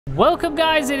Welcome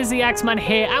guys, it is the AxeMan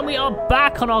here, and we are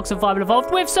back on Ark Survival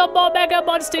Evolved with some more mega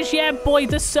monsters. Yeah boy,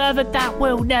 the server that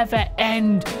will never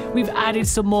end. We've added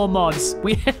some more mods.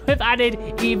 We've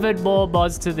added even more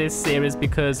mods to this series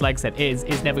because, like I said, it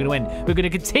is never going to end. We're going to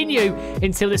continue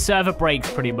until the server breaks,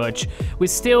 pretty much. We're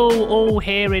still all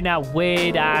hearing our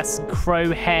weird ass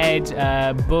crow head,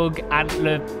 bug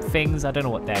antler things. I don't know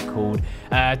what they're called.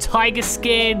 Tiger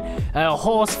skin,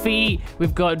 horse feet.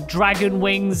 We've got dragon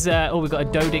wings. We've got a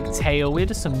dodic tail. We're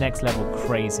just some next level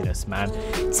craziness, man.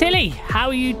 Tilly, how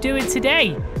are you doing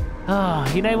today?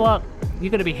 Oh, you know what?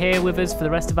 You're going to be here with us for the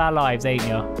rest of our lives, ain't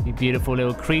you? You beautiful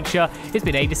little creature. It's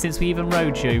been ages since we even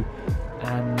rode you.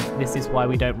 And this is why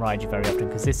we don't ride you very often,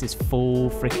 because this is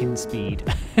full freaking speed.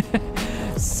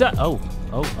 So,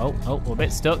 we're a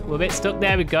bit stuck. We're a bit stuck.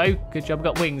 There we go. Good job, we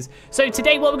got wings. So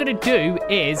today what we're going to do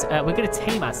is we're going to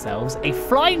tame ourselves a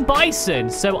flying bison.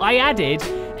 So I added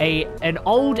an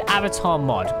old avatar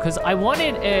mod because I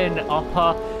wanted an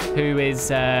Appa, who is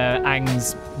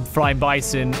Aang's flying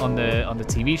bison on the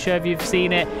TV show, if you've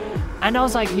seen it. And I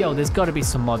was like, yo, there's got to be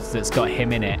some mods that's got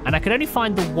him in it. And I could only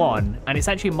find the one, and it's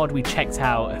actually a mod we checked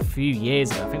out a few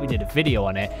years ago. I think we did a video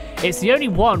on it. It's the only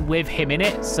one with him in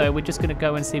it, so we're just going to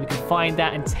go and see if we can find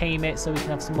that and tame it so we can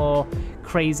have some more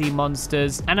crazy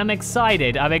monsters. And I'm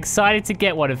excited. I'm excited to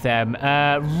get one of them.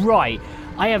 Right.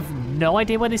 I have no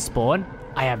idea where they spawn.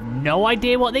 I have no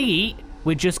idea what they eat.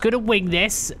 We're just going to wing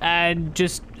this and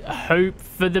just hope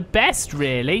for the best,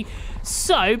 really.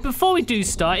 So, before we do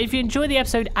start, if you enjoy the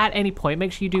episode at any point,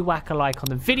 make sure you do whack a like on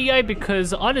the video,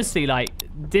 because honestly, like,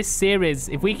 this series,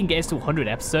 if we can get us to 100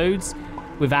 episodes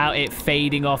without it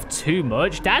fading off too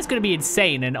much, that's going to be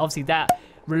insane. And obviously that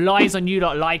relies on you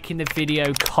lot liking the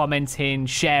video, commenting,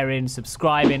 sharing,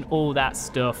 subscribing, all that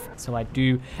stuff. So I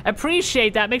do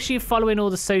appreciate that. Make sure you're following all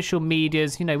the social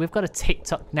medias. You know, we've got a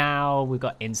TikTok now, we've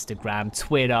got Instagram,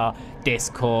 Twitter,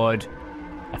 Discord,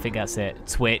 I think that's it,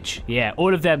 Twitch, yeah,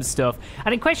 all of them stuff.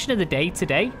 And in question of the day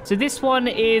today, so this one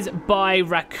is by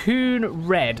Raccoon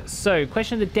Red. So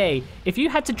question of the day, if you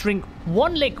had to drink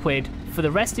one liquid for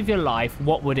the rest of your life,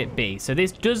 what would it be? So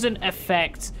this doesn't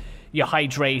affect your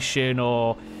hydration,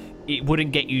 or it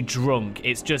wouldn't get you drunk.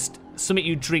 It's just something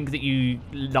you drink that you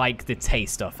like the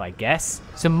taste of, I guess.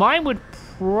 So mine would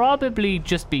probably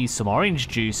just be some orange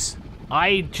juice.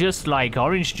 I just like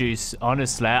orange juice,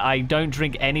 honestly. I don't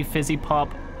drink any fizzy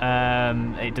pop.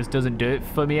 It just doesn't do it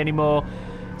for me anymore.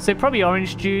 So probably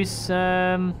orange juice.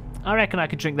 I reckon I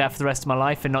could drink that for the rest of my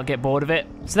life and not get bored of it.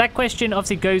 So that question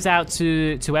obviously goes out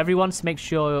to everyone. So make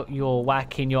sure you're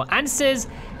whacking your answers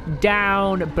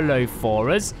down below for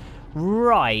us.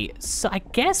 Right, so I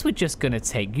guess we're just going to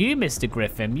take you, Mr.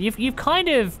 Griffin. You've kind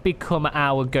of become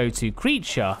our go-to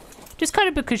creature. Just kind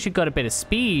of because you've got a bit of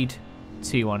speed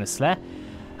to you, honestly.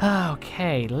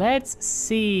 Okay, let's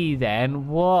see then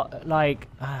what, like,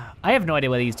 I have no idea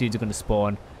where these dudes are going to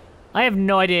spawn. I have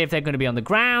no idea if they're going to be on the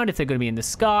ground, if they're going to be in the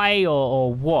sky,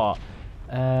 or what.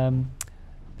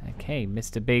 Okay,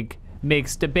 Mr. Big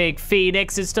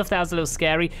Phoenix and stuff. That was a little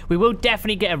scary. We will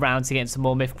definitely get around to getting some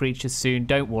more myth creatures soon,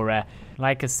 don't worry.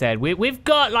 Like I said, we've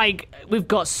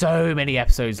got so many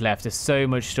episodes left. There's so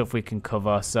much stuff we can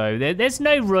cover, so there's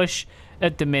no rush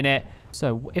at the minute.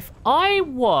 So if I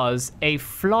was a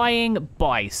flying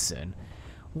bison,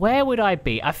 where would I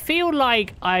be? I feel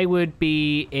like I would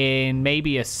be in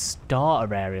maybe a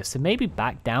starter area, so maybe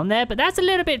back down there, but that's a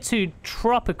little bit too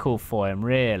tropical for him,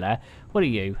 really. What are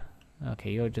you?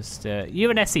 Okay, you're just,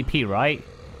 you're an SCP, right?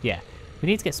 Yeah, we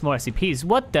need to get some more SCPs.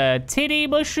 What the titty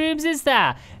mushrooms is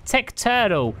that? Tech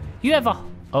turtle, you have a,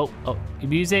 oh,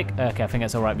 music? Okay, I think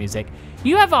that's all right, music.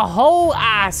 You have a whole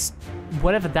ass,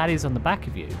 whatever that is on the back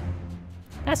of you.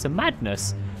 That's a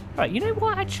madness. Right, you know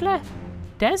what, actually?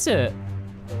 Desert,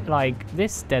 like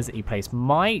this deserty place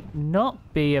might not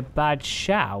be a bad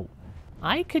shout.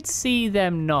 I could see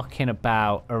them knocking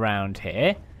about around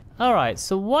here. All right,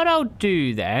 so what I'll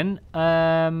do then,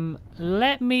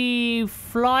 let me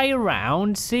fly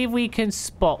around, see if we can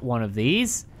spot one of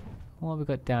these. What have we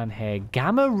got down here?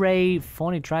 Gamma ray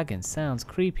fawny dragon, sounds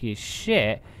creepy as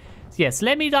shit. Yes,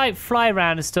 let me like fly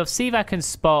around and stuff, see if I can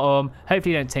spot them.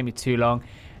 Hopefully it don't take me too long.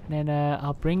 And then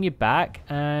I'll bring you back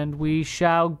and we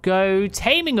shall go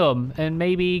taming them and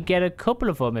maybe get a couple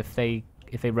of them if they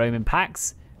roam in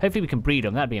packs. Hopefully we can breed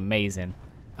them, that'd be amazing.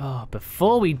 Oh,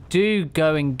 before we do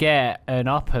go and get an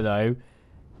Appa though,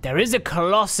 there is a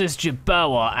Colossus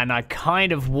Jerboa and I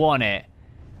kind of want it.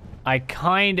 I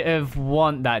kind of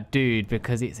want that dude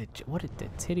because it's a, what the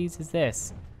titties is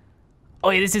this? Oh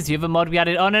yeah, this is the other mod we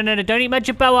added. Oh no, don't eat my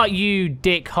Jerboa, you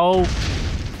dickhole.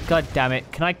 God damn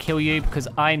it, can I kill you? Because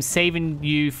I'm saving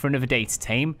you for another day to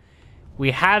tame. We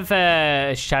have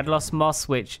a Shadloss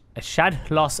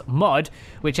mod,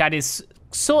 which added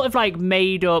sort of like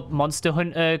made up monster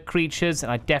hunter creatures,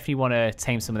 and I definitely want to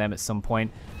tame some of them at some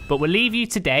point. But we'll leave you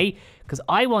today because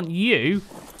I want you,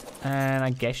 and I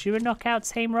guess you're a knockout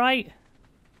tame, right?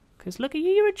 Because look at you,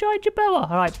 you're a giant Jerboa.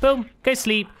 All right, boom, go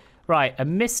sleep. Right, a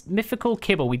mythical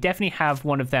kibble. We definitely have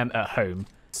one of them at home.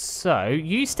 So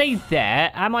you stay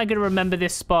there. Am I going to remember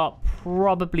this spot?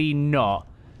 Probably not.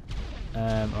 All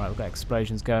right, we've got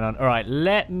explosions going on. All right,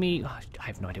 let me... Oh, I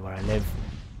have no idea where I live.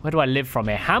 Where do I live from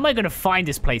here? How am I going to find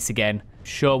this place again?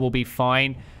 Sure, we'll be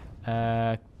fine.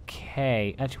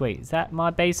 Okay. Actually, wait. Is that my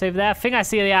base over there? I think I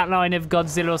see the outline of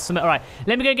Godzilla or something. All right,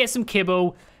 let me go get some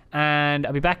kibble. And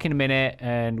I'll be back in a minute.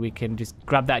 And we can just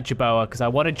grab that Jerboa. Because I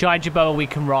want a giant Jerboa we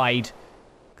can ride.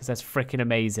 Because that's freaking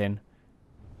amazing.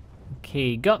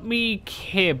 Okay, got me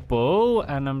kibble.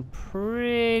 And I'm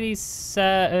pretty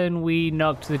certain we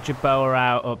knocked the Jerboa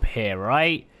out up here,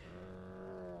 right?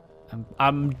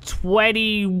 I'm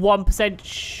 21%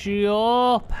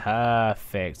 sure.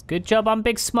 Perfect. Good job on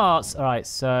big smarts. All right,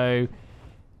 so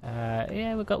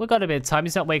yeah, we got a bit of time.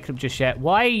 He's not waking up just yet.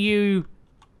 Why are you?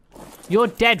 You're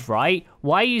dead, right?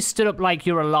 Why are you stood up like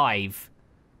you're alive?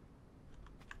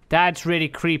 That's really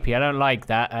creepy. I don't like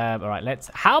that. All right, let's.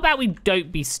 How about we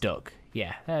don't be stuck?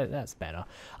 Yeah, that's better.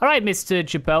 All right, Mr.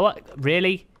 Jerboa.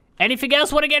 Really? Anything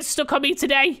else want to get stuck on me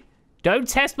today? Don't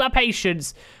test my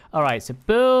patience. All right, so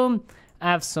boom,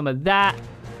 have some of that,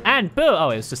 and boom. Oh,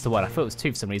 it was just the one. I thought it was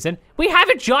two for some reason. We have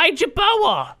a giant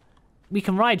Jerboa. We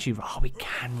can ride you. Oh, we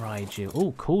can ride you.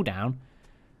 Oh, cooldown.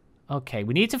 Okay,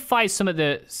 we need to fight some of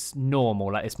the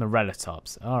normal, like this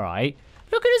Morellatops. All right.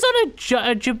 Look at us on a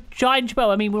giant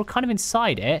Jerboa. I mean, we're kind of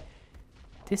inside it.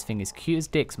 This thing is cute as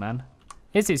dicks, man.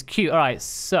 This is cute. All right,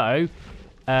 so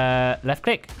left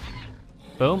click.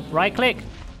 Boom, right click.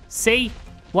 See?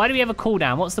 Why do we have a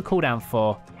cooldown? What's the cooldown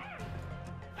for?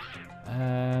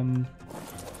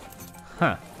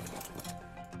 Huh.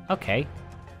 Okay.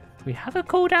 We have a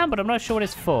cooldown, but I'm not sure what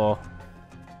it's for.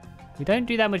 We don't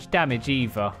do that much damage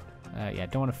either. Yeah,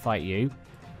 don't want to fight you.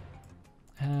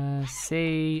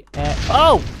 C.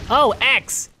 Oh,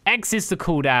 X. X is the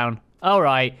cooldown. All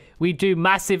right. We do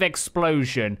massive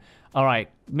explosion. All right,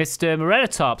 Mr.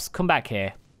 Morellatops, come back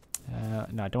here.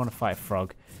 No, I don't want to fight a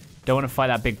frog. Don't want to fight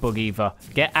that big bug either.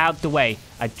 Get out the way.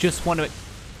 I just want to...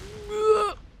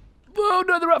 Oh,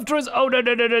 no, they're after us. Oh, no.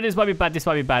 This might be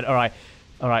bad. All right.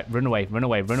 Run away.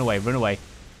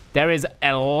 There is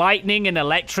a lightning and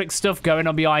electric stuff going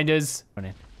on behind us.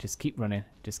 Running. Just keep running.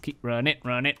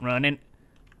 Running.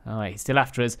 All right, he's still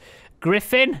after us.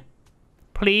 Griffin,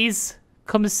 please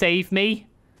come save me.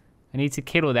 I need to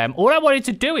kill them. All I wanted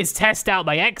to do is test out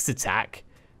my X attack.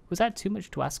 Was that too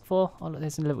much to ask for? Oh, look,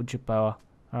 there's a little Jerboa.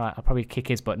 All right, I'll probably kick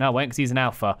his butt. No, I won't because he's an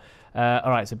alpha.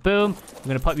 All right, so boom. I'm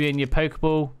going to pop you in your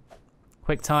Pokeball.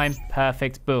 Quick time.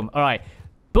 Perfect. Boom. All right.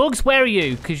 Bugs, where are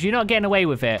you? Because you're not getting away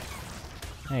with it.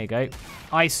 There you go.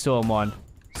 Ice Storm one.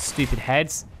 Stupid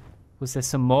heads. Was there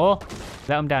some more?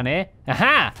 Let them down here.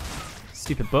 Aha!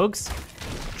 Stupid bugs.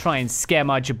 Try and scare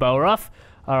my Jerboa off.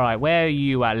 All right, where are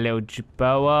you at, little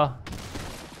Jerboa?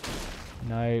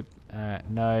 Nope.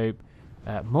 Nope.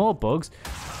 More bugs.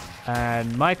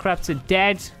 And Minecraft's are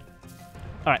dead.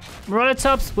 All right,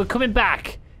 Morellatops, we're coming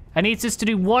back. I need us to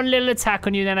do one little attack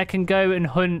on you, then I can go and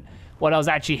hunt what I was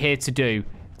actually here to do.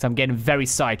 So I'm getting very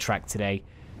sidetracked today.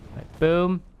 Right,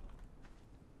 boom.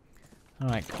 All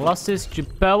right, Colossus,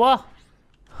 Jerboa.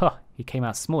 Huh, he came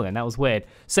out small then. That was weird.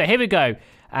 So here we go.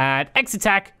 And X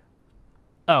attack.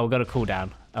 Oh, we've got a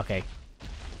cooldown. Okay.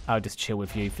 I'll just chill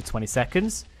with you for 20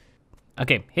 seconds.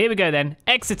 Okay, here we go then.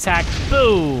 X attack.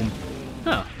 Boom.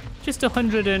 Huh. Just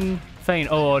 113.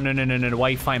 Oh, no. Why are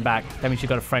you fighting back? That means you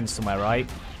got a friend somewhere, right?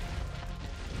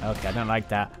 Okay, I don't like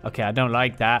that. Okay, I don't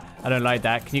like that.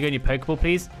 Can you go in your Pokeball,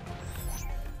 please?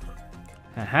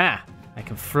 Aha. I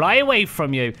can fly away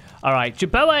from you. All right,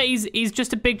 Jerboa, he's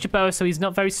just a big Jerboa, so he's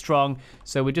not very strong.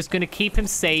 So we're just going to keep him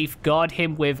safe, guard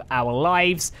him with our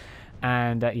lives.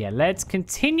 And yeah, let's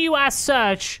continue our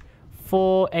search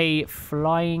for a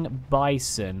flying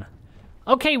bison.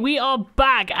 Okay, we are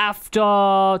back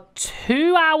after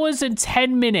 2 hours and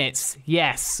 10 minutes.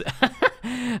 Yes.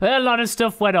 A lot of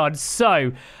stuff went on.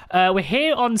 So, we're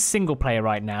here on single player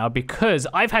right now because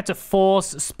I've had to force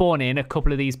spawn in a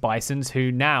couple of these bisons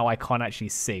who now I can't actually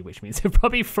see, which means they've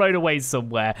probably flown away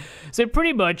somewhere. So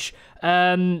pretty much,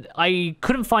 I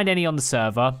couldn't find any on the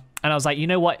server. And I was like, you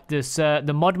know what,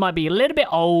 the mod might be a little bit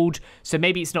old, so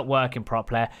maybe it's not working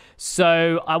properly.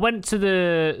 So I went to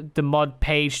the mod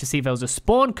page to see if there was a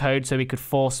spawn code so we could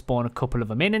force spawn a couple of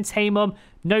them in and tame them.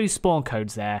 No spawn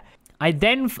codes there. I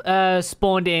then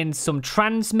spawned in some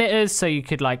transmitters so you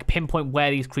could like pinpoint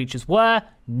where these creatures were.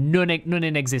 None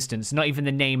in existence, not even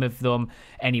the name of them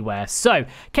anywhere. So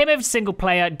came over to single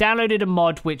player, downloaded a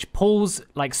mod which pulls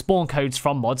like spawn codes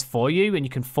from mods for you, and you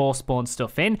can force spawn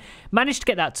stuff in. Managed to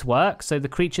get that to work, so the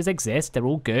creatures exist, they're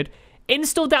all good.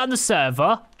 Installed that on the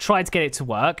server, tried to get it to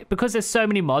work. Because there's so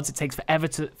many mods, it takes forever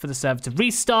for the server to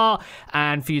restart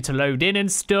and for you to load in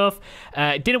and stuff.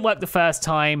 It didn't work the first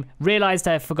time. Realized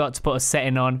I forgot to put a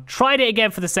setting on. Tried it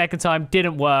again for the second time,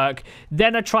 didn't work.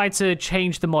 Then I tried to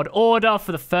change the mod order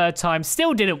for the third time,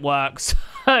 still didn't work.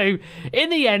 So in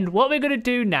the end, what we're going to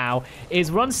do now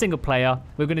is run single player.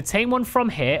 We're going to tame one from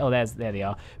here. Oh, there they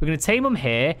are. We're going to tame them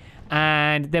here.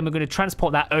 And then we're going to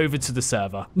transport that over to the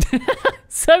server.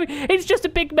 So it's just a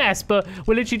big mess, but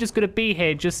we're literally just going to be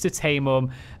here just to tame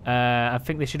them. I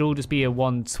think they should all just be a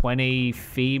 120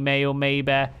 female,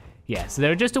 maybe. Yeah, so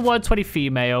they're just a 120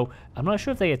 female. I'm not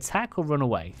sure if they attack or run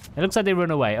away. It looks like they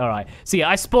run away. All right. So yeah,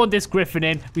 I spawned this griffin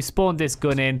in. We spawned this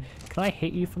gun in. Can I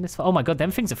hit you from this? Oh my god,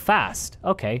 them things are fast.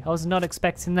 Okay, I was not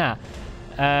expecting that.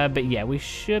 But yeah, we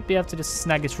should be able to just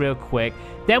snag this real quick.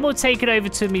 Then we'll take it over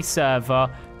to me server.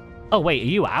 Oh, wait, are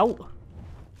you out?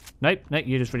 Nope,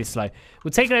 you're just really slow.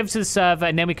 We'll take it over to the server,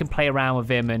 and then we can play around with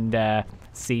him and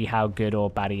see how good or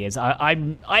bad he is. I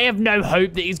have no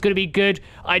hope that he's going to be good.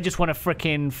 I just want a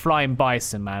freaking flying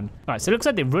bison, man. All right, so it looks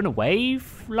like they run away,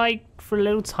 like, for a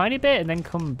little tiny bit and then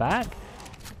come back.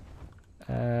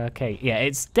 Okay, yeah,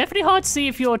 it's definitely hard to see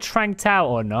if you're tranked out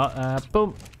or not.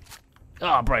 Boom.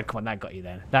 Oh, bro, come on, that got you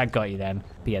then. That got you then.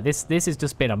 But yeah, this has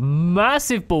just been a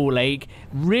massive ball ache.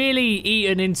 Really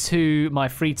eaten into my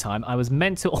free time. I was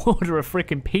meant to order a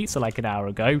freaking pizza like an hour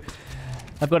ago.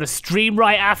 I've got a stream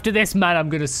right after this, man. I'm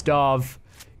going to starve.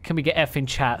 Can we get effing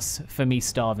chats for me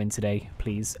starving today,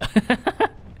 please?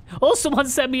 Or someone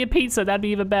send me a pizza. That'd be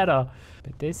even better.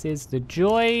 But this is the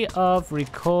joy of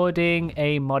recording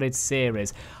a modded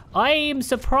series. I am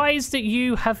surprised that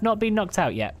you have not been knocked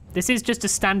out yet. This is just a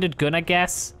standard gun, I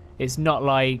guess. It's not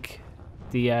like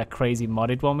the crazy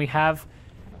modded one we have.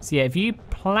 So yeah, if you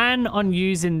plan on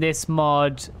using this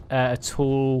mod at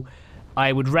all,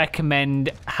 I would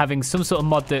recommend having some sort of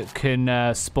mod that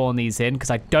can spawn these in,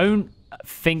 because I don't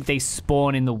think they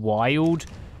spawn in the wild.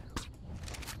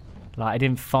 Like, I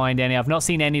didn't find any. I've not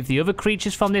seen any of the other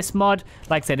creatures from this mod.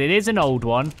 Like I said, it is an old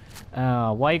one.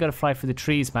 Why you gotta fly through the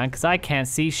trees, man? Because I can't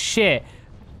see shit.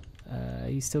 Are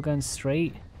you still going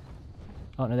straight?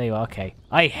 Oh, no, there you are. Okay.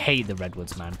 I hate the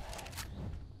redwoods, man.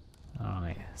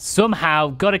 Alright. Somehow,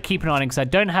 gotta keep an eye on it, because I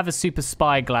don't have a super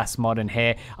spyglass mod in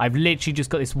here. I've literally just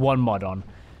got this one mod on.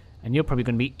 And you're probably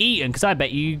gonna be eaten, because I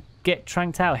bet you get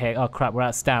tranked out here. Oh, crap, we're out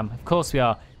of stam. Of course we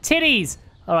are. Titties!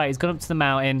 Alright, he's gone up to the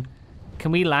mountain.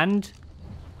 Can we land?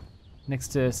 Next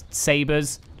to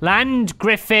sabers. Land,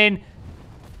 Griffin!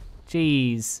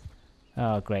 Jeez.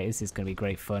 Oh, great. This is going to be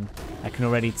great fun. I can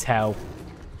already tell.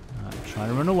 Right, I'm trying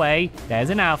to run away. There's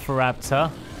an alpha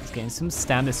raptor. He's getting some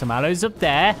stam. There's some aloes up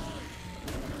there.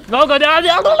 Oh, God.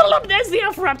 There's the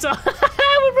alpha raptor.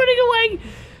 We're running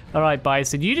away. All right,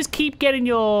 Bison. You just keep getting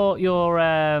your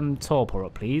torpor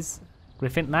up, please.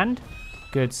 Griffin, land.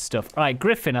 Good stuff. All right,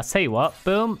 Griffin, I'll tell you what.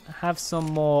 Boom. Have some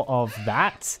more of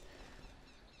that.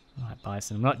 All right,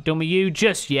 Bison. I'm not done with you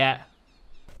just yet.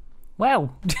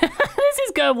 Well, this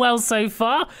is going well so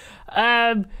far.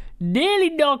 Nearly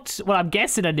knocked, well, I'm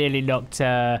guessing I nearly knocked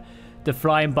the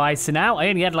flying bison out. I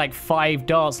only had like 5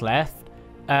 darts left.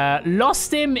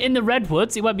 Lost him in the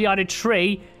redwoods. He went behind a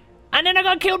tree. And then I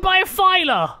got killed by a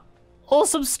filer.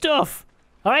 Awesome stuff.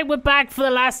 All right, we're back for the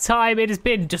last time. It has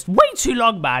been just way too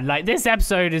long, man. Like, this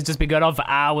episode has just been going on for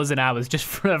hours and hours just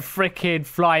for a freaking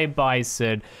flying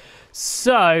bison.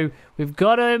 So, we've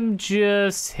got him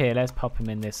just here. Let's pop him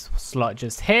in this slot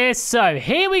just here. So,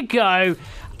 here we go.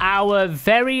 Our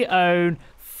very own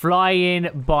flying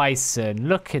bison.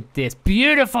 Look at this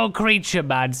beautiful creature,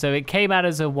 man. So, it came out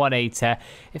as a 180.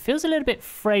 It feels a little bit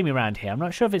framey around here. I'm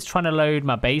not sure if it's trying to load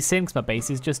my base in, because my base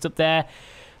is just up there.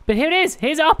 But here it is.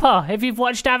 Here's Appa. If you've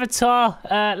watched Avatar,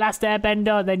 Last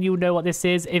Airbender, then you'll know what this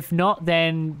is. If not,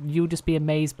 then you'll just be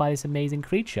amazed by this amazing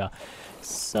creature.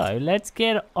 So, let's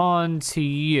get on to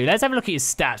you. Let's have a look at your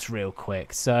stats real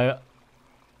quick. So,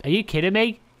 are you kidding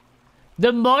me?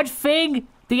 The mod thing,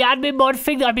 the admin mod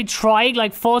thing that I've been trying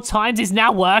like 4 times is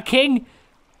now working.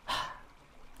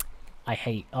 I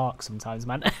hate Ark sometimes,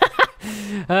 man.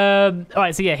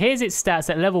 Alright, so yeah, here's its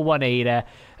stats at level 180.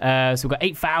 So we've got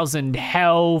 8,000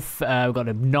 health. We've got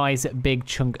a nice big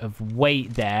chunk of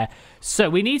weight there. So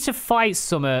we need to fight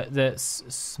some that's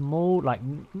small, like...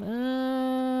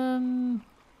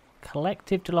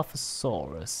 Collective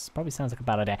Dilophosaurus. Probably sounds like a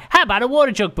bad idea. How about a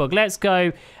water jug bug? Let's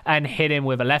go and hit him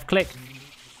with a left click.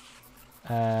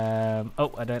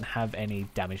 Oh, I don't have any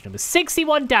damage numbers.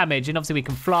 61 damage, and obviously we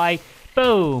can fly.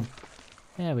 Boom.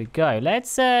 There we go.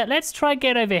 Let's try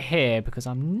get over here because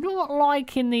I'm not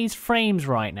liking these frames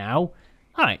right now.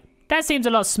 All right, that seems a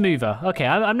lot smoother. Okay,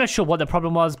 I'm not sure what the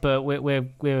problem was, but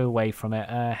we're away from it.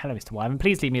 Hello, Mr. Wyvern.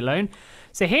 Please leave me alone.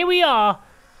 So here we are,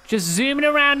 just zooming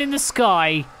around in the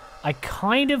sky. I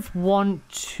kind of want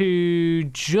to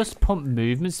just pump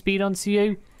movement speed onto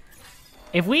you.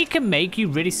 If we can make you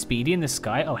really speedy in the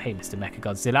sky... Oh, hey, Mr.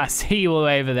 Mechagodzilla, I see you all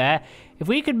over there. If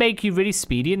we could make you really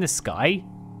speedy in the sky,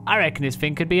 I reckon this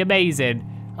thing could be amazing.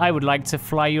 I would like to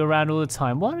fly you around all the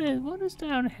time. What is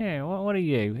down here? What are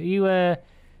you?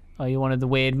 Are you one of the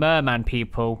weird merman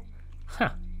people?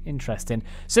 Huh, interesting.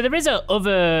 So there is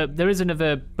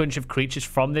another bunch of creatures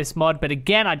from this mod, but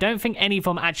again, I don't think any of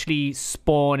them actually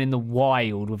spawn in the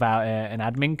wild without an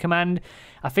admin command.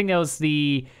 I think there was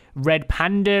the red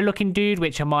panda looking dude,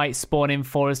 which I might spawn in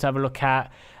for us to have a look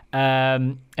at.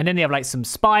 And then they have like some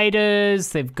spiders.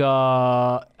 They've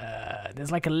got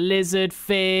there's like a lizard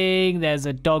thing. There's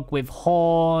a dog with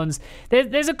horns.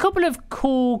 There's a couple of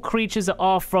cool creatures that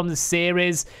are from the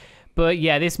series. But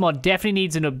yeah, this mod definitely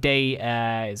needs an update.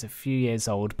 It's a few years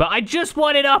old. But I just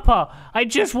wanted Appa. I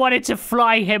just wanted to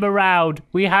fly him around.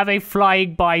 We have a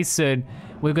flying bison.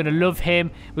 We're going to love him.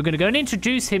 We're going to go and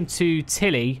introduce him to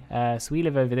Tilly. So we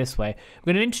live over this way.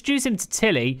 We're going to introduce him to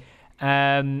Tilly.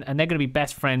 And they're going to be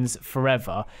best friends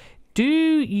forever. Do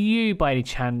you, by any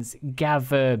chance,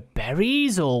 gather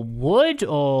berries or wood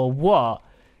or what?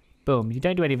 Boom. You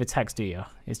don't do any of attacks, do you?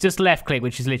 It's just left click,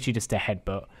 which is literally just a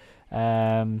headbutt.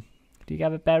 Do you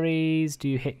gather berries? Do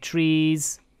you hit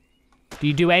trees? Do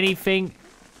you do anything?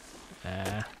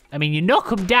 I mean, you knock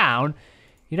them down.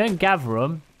 You don't gather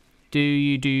them. Do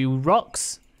you do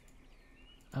rocks?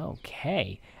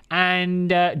 Okay. And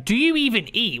do you even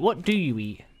eat? What do you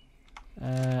eat?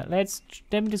 Let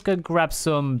me just go grab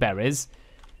some berries.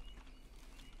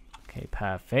 Okay,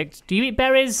 perfect. Do you eat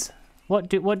berries? What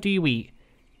do you eat?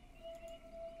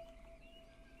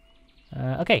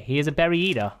 Okay, he is a berry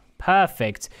eater.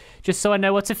 Perfect. Just so I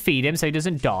know what to feed him so he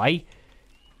doesn't die.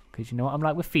 Because you know what I'm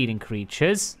like with feeding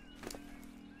creatures.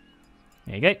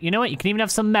 There you go. You know what? You can even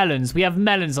have some melons. We have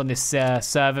melons on this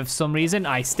server for some reason.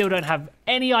 I still don't have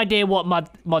any idea what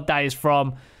mod that is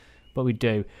from. But we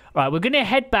do. All right, we're going to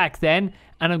head back then.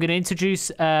 And I'm going to introduce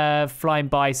Flying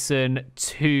Bison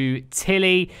to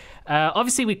Tilly.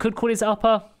 Obviously, we could call this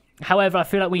Appa. However, I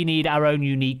feel like we need our own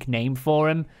unique name for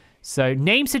him. So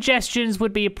name suggestions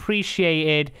would be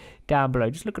appreciated down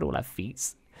below. Just look at all our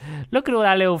feet. Look at all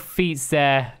our little feet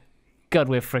there. God,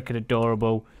 we're freaking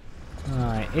adorable. All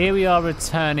right, here we are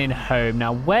returning home.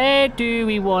 Now, where do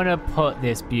we want to put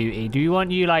this beauty? Do you want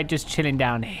you, like, just chilling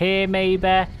down here,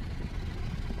 maybe?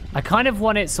 I kind of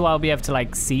want it so I'll be able to,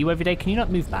 like, see you every day. Can you not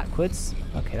move backwards?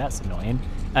 Okay, that's annoying.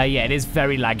 Yeah, it is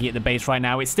very laggy at the base right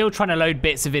now. It's still trying to load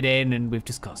bits of it in, and we've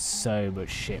just got so much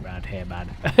shit around here, man.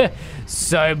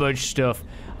 So much stuff.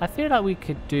 I feel like we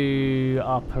could do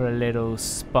up a little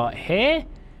spot here.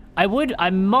 I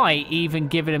might even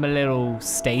give him a little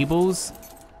stables.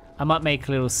 I might make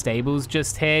little stables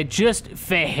just here, just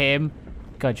for him.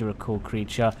 God, you're a cool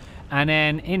creature. And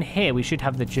then in here, we should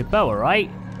have the Jerboa, right?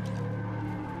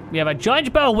 We have a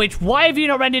giant Jerboa, which, why have you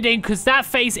not rendered in? Because that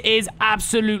face is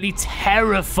absolutely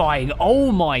terrifying.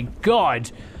 Oh my God.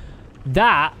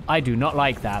 That, I do not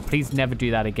like that. Please never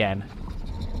do that again.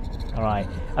 All right.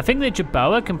 I think the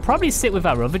Jerboa can probably sit with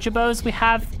our other Jerboas we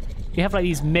have. We have like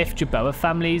these myth Jerboa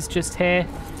families just here.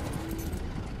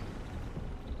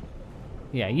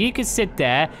 Yeah, you can sit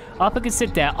there. Appa can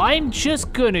sit there. I'm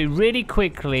just going to really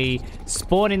quickly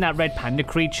spawn in that red panda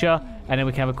creature. And then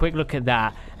we can have a quick look at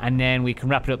that. And then we can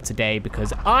wrap it up today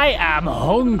because I am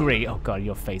hungry. Oh, God,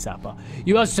 your face, Appa.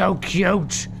 You are so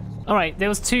cute. All right, there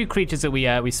was two creatures that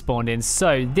we spawned in.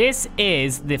 So this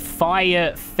is the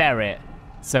fire ferret.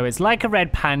 So it's like a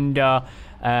red panda,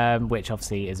 which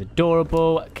obviously is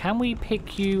adorable. Can we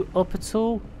pick you up at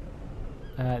all?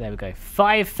 There we go.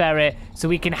 Fire ferret. So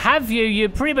we can have you. You're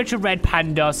pretty much a red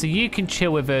panda, so you can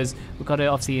chill with us. We've got to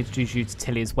obviously introduce you to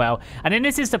Tilly as well. And then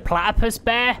this is the platypus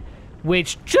bear,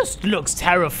 which just looks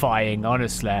terrifying,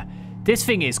 honestly. This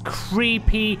thing is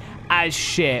creepy as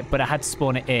shit, but I had to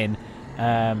spawn it in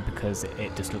because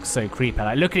it just looks so creepy.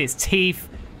 Like, look at its teeth.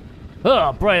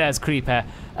 Oh, bro, that's creepy.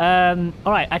 All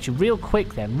right, actually, real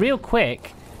quick then. Real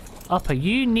quick. Appa,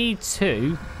 you need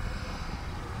to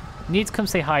come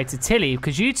say hi to Tilly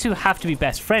because you two have to be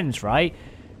best friends, right?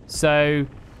 So,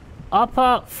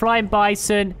 Appa, Flying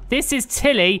Bison. This is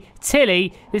Tilly.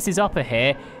 Tilly, this is Appa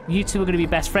here. you two are going to be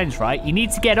best friends, right? You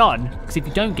need to get on, because if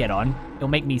you don't get on, it'll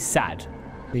make me sad.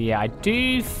 But yeah, I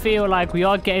do feel like we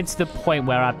are getting to the point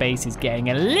where our base is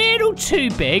getting a little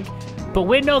too big, but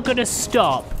we're not going to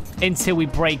stop until we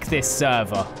break this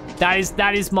server.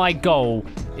 That is my goal,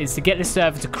 is to get the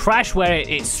server to crash where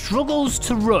it struggles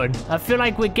to run. I feel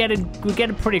like we're getting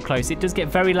pretty close. It does get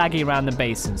very laggy around the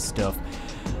base and stuff.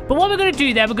 But what we're going to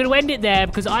do there, we're going to end it there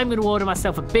because I'm going to order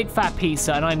myself a big fat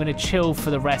pizza and I'm going to chill for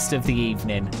the rest of the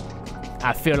evening.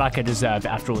 I feel like I deserve it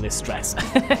after all this stress.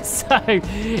 So,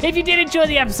 if you did enjoy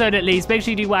the episode at least, make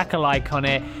sure you do whack a like on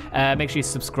it. Make sure you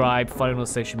subscribe, follow on all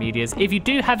social medias. If you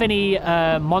do have any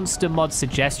monster mod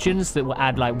suggestions that will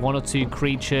add like 1 or 2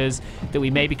 creatures that we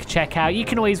maybe could check out, you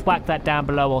can always whack that down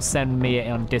below or send me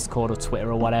it on Discord or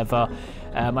Twitter or whatever.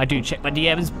 I do check my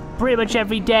DMs pretty much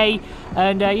every day.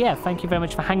 And yeah, thank you very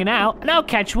much for hanging out. And I'll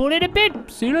catch you all in a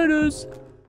bit. See you later.